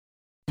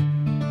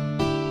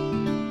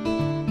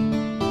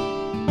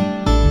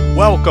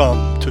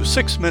Welcome to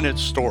 6-Minute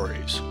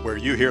Stories, where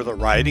you hear the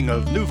writing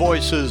of new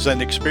voices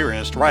and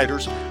experienced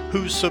writers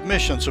whose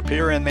submissions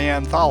appear in the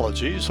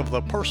anthologies of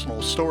the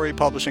Personal Story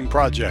Publishing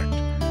Project.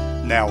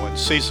 Now in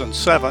Season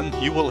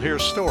 7, you will hear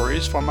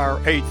stories from our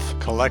 8th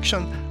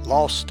collection,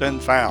 Lost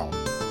and Found.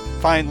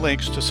 Find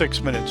links to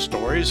 6-Minute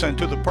Stories and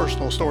to the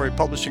Personal Story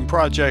Publishing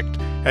Project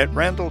at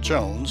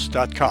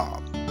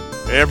randalljones.com.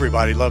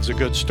 Everybody loves a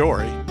good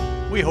story.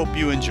 We hope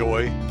you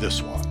enjoy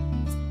this one.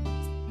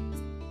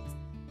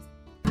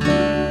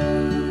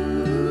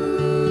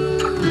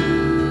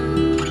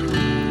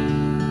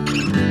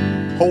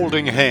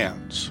 Holding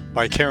Hands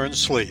by Karen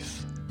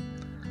Sleeth.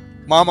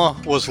 Mama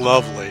was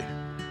lovely.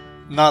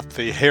 Not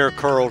the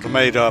hair-curled,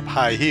 made-up,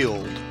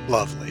 high-heeled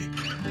lovely,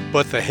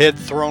 but the head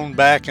thrown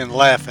back and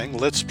laughing,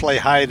 let's play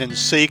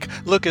hide-and-seek,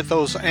 look at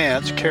those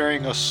ants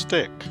carrying a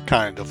stick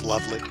kind of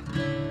lovely.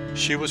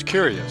 She was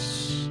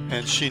curious,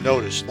 and she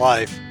noticed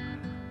life.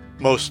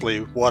 Mostly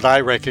what I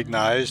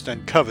recognized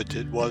and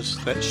coveted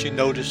was that she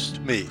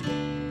noticed me.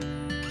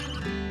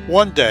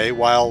 One day,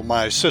 while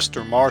my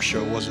sister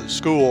Marcia was at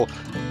school,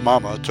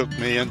 Mama took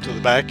me into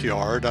the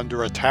backyard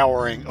under a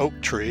towering oak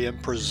tree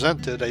and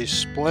presented a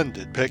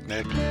splendid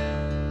picnic.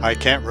 I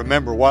can't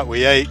remember what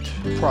we ate,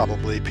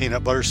 probably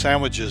peanut butter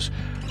sandwiches,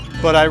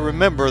 but I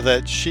remember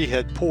that she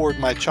had poured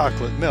my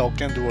chocolate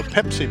milk into a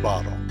Pepsi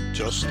bottle,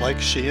 just like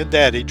she and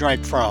Daddy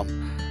drank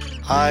from.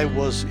 I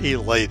was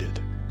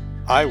elated.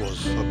 I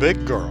was a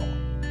big girl.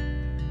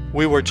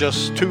 We were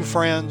just two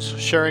friends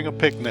sharing a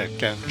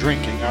picnic and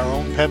drinking our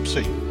own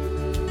Pepsi.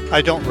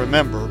 I don't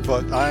remember,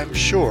 but I'm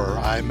sure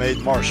I made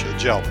Marcia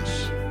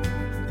jealous.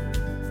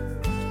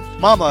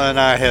 Mama and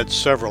I had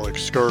several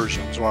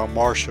excursions while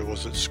Marcia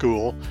was at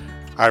school.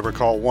 I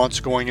recall once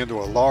going into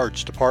a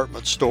large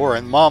department store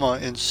and Mama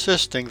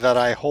insisting that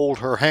I hold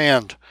her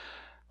hand.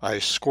 I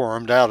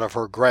squirmed out of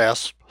her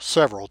grasp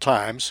several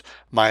times,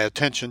 my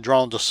attention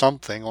drawn to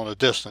something on a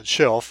distant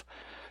shelf.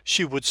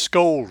 She would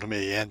scold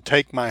me and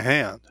take my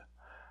hand.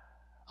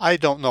 I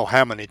don't know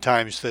how many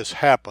times this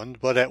happened,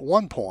 but at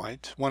one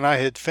point, when I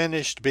had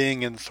finished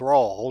being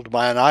enthralled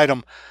by an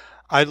item,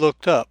 I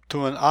looked up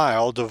to an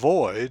aisle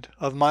devoid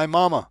of my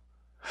Mama.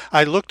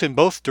 I looked in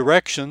both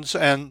directions,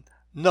 and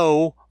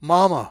no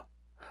Mama.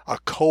 A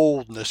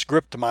coldness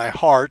gripped my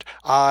heart.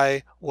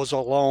 I was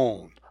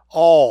alone,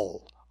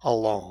 all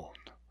alone.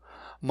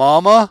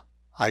 "Mama?"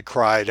 I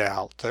cried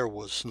out. There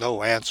was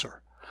no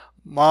answer.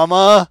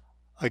 "Mama?"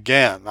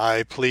 Again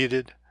I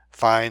pleaded,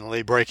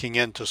 finally breaking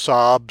into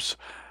sobs.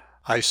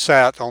 I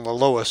sat on the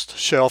lowest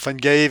shelf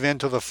and gave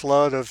into the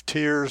flood of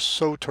tears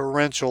so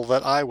torrential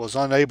that I was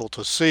unable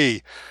to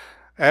see.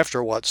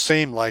 After what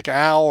seemed like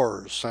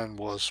hours, and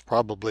was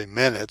probably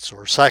minutes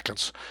or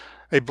seconds,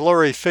 a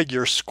blurry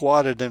figure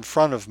squatted in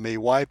front of me,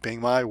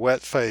 wiping my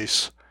wet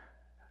face.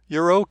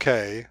 "You're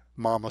okay,"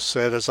 Mama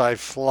said as I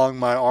flung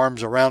my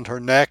arms around her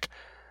neck.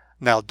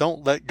 "Now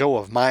don't let go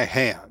of my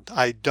hand.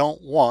 I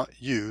don't want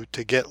you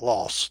to get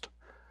lost."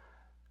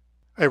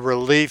 A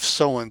relief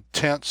so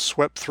intense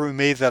swept through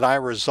me that I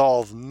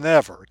resolved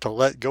never to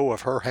let go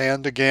of her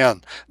hand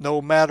again,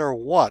 no matter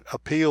what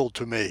appealed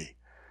to me.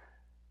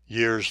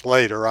 Years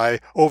later, I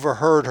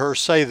overheard her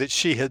say that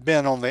she had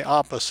been on the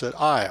opposite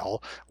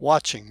aisle,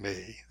 watching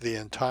me the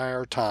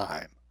entire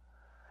time.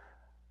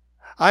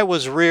 I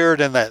was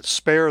reared in that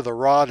spare the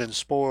rod and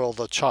spoil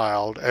the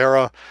child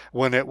era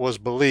when it was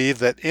believed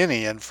that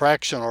any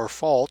infraction or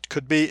fault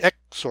could be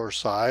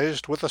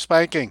exorcised with a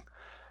spanking.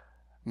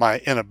 My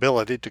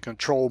inability to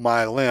control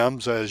my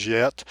limbs as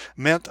yet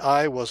meant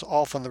I was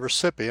often the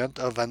recipient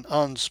of an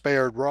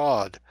unspared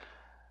rod.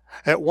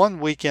 At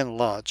one weekend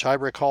lunch, I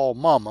recall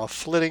Mama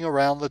flitting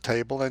around the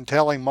table and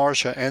telling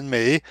Marcia and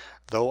me,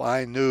 though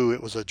I knew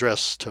it was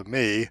addressed to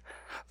me,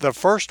 "The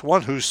first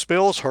one who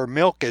spills her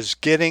milk is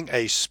getting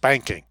a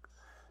spanking."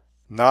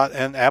 Not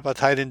an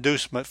appetite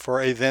inducement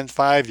for a then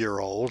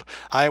 5-year-old.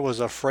 I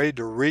was afraid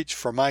to reach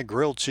for my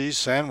grilled cheese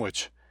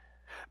sandwich.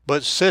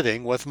 But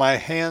sitting with my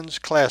hands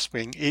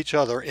clasping each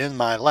other in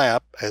my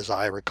lap, as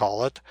I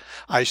recall it,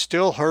 I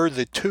still heard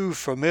the too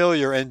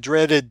familiar and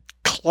dreaded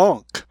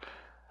clunk.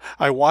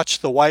 I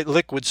watched the white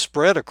liquid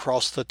spread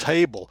across the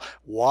table.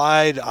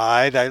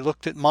 Wide-eyed, I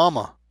looked at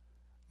Mama.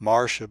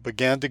 Marcia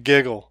began to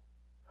giggle.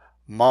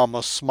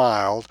 Mama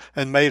smiled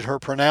and made her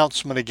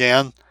pronouncement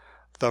again.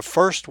 "The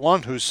first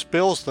one who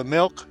spills the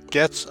milk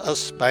gets a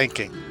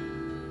spanking."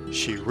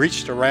 She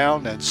reached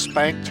around and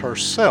spanked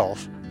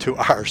herself, to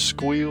our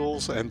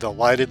squeals and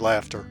delighted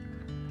laughter.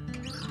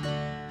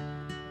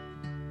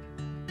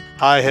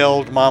 I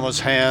held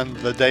Mama's hand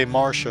the day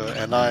Marcia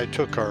and I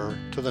took her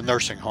to the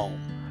nursing home.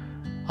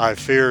 I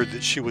feared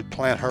that she would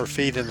plant her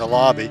feet in the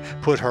lobby,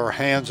 put her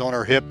hands on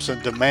her hips,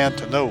 and demand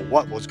to know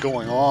what was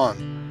going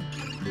on.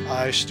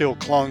 I still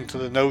clung to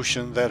the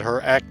notion that her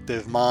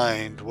active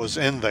mind was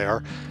in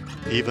there,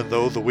 even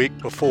though the week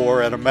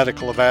before at a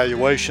medical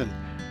evaluation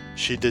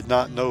she did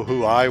not know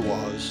who I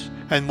was.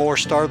 And more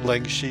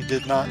startling, she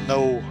did not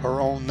know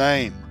her own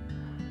name.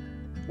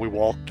 We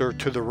walked her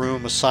to the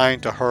room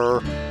assigned to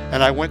her,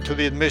 and I went to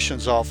the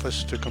admissions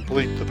office to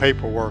complete the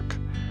paperwork.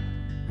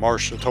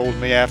 Marcia told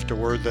me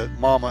afterward that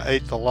Mama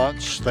ate the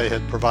lunch they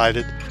had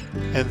provided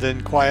and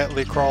then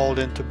quietly crawled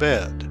into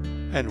bed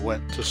and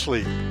went to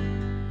sleep.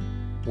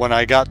 When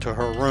I got to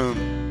her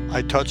room,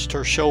 I touched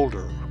her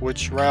shoulder,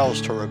 which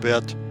roused her a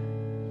bit.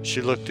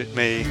 She looked at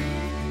me.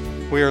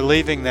 "We are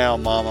leaving now,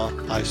 Mama,"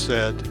 I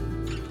said.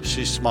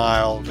 She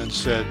smiled and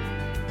said,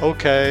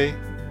 "Okay,"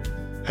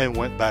 and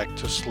went back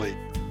to sleep.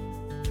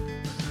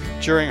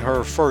 During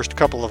her first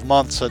couple of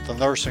months at the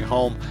nursing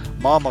home,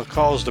 Mama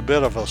caused a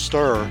bit of a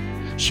stir.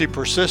 She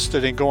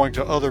persisted in going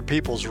to other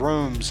people's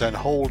rooms and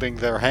holding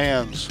their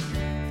hands.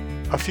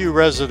 A few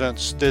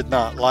residents did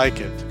not like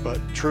it, but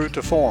true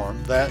to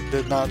form, that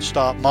did not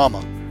stop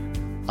Mama.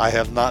 I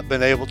have not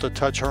been able to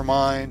touch her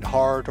mind,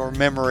 heart, or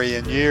memory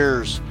in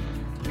years,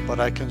 but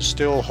I can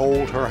still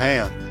hold her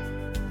hand.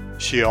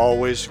 She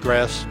always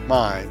grasps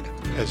mine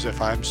as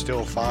if I'm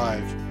still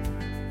 5.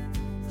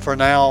 For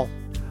now,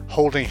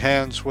 holding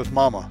hands with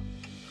Mama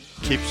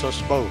keeps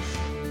us both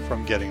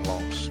from getting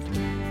lost.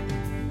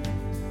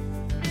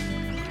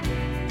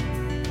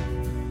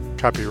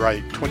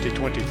 Copyright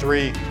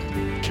 2023,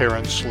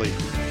 Karen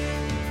Sleeth.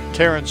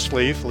 Karen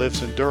Sleeth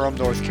lives in Durham,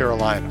 North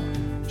Carolina.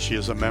 She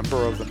is a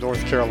member of the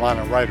North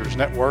Carolina Writers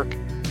Network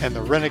and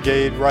the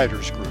Renegade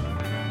Writers Group.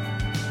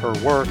 Her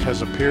work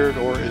has appeared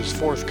or is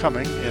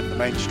forthcoming in the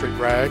Main Street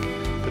Rag,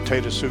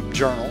 Potato Soup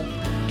Journal,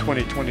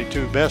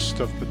 2022 Best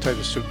of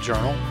Potato Soup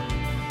Journal,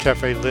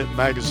 Café Lit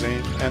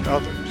Magazine, and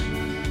others.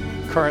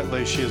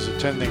 Currently, she is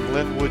attending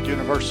Lindenwood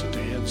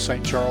University in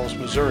St. Charles,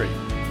 Missouri.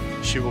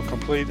 She will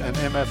complete an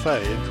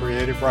MFA in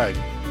creative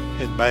writing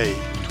in May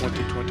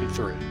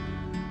 2023.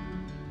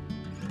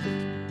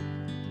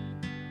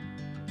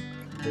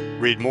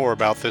 Read more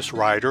about this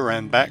writer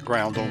and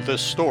background on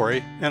this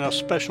story in a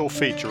special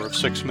feature of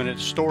 6-minute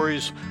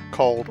stories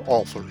called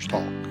Author's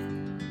Talk.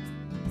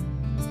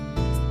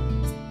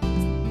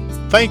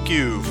 Thank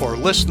you for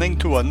listening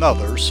to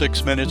another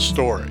 6-minute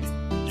story.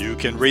 You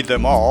can read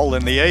them all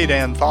in the 8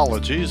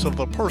 anthologies of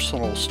the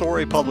Personal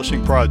Story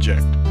Publishing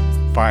Project.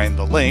 Find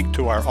the link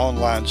to our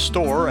online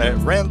store at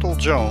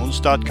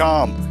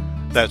randalljones.com.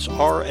 That's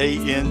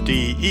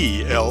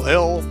RANDELL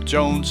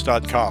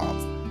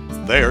Jones.com.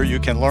 There you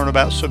can learn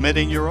about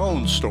submitting your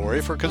own story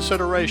for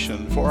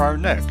consideration for our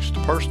next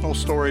Personal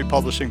Story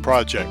Publishing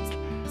Project.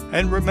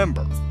 And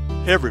remember,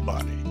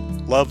 everybody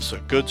loves a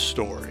good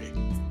story.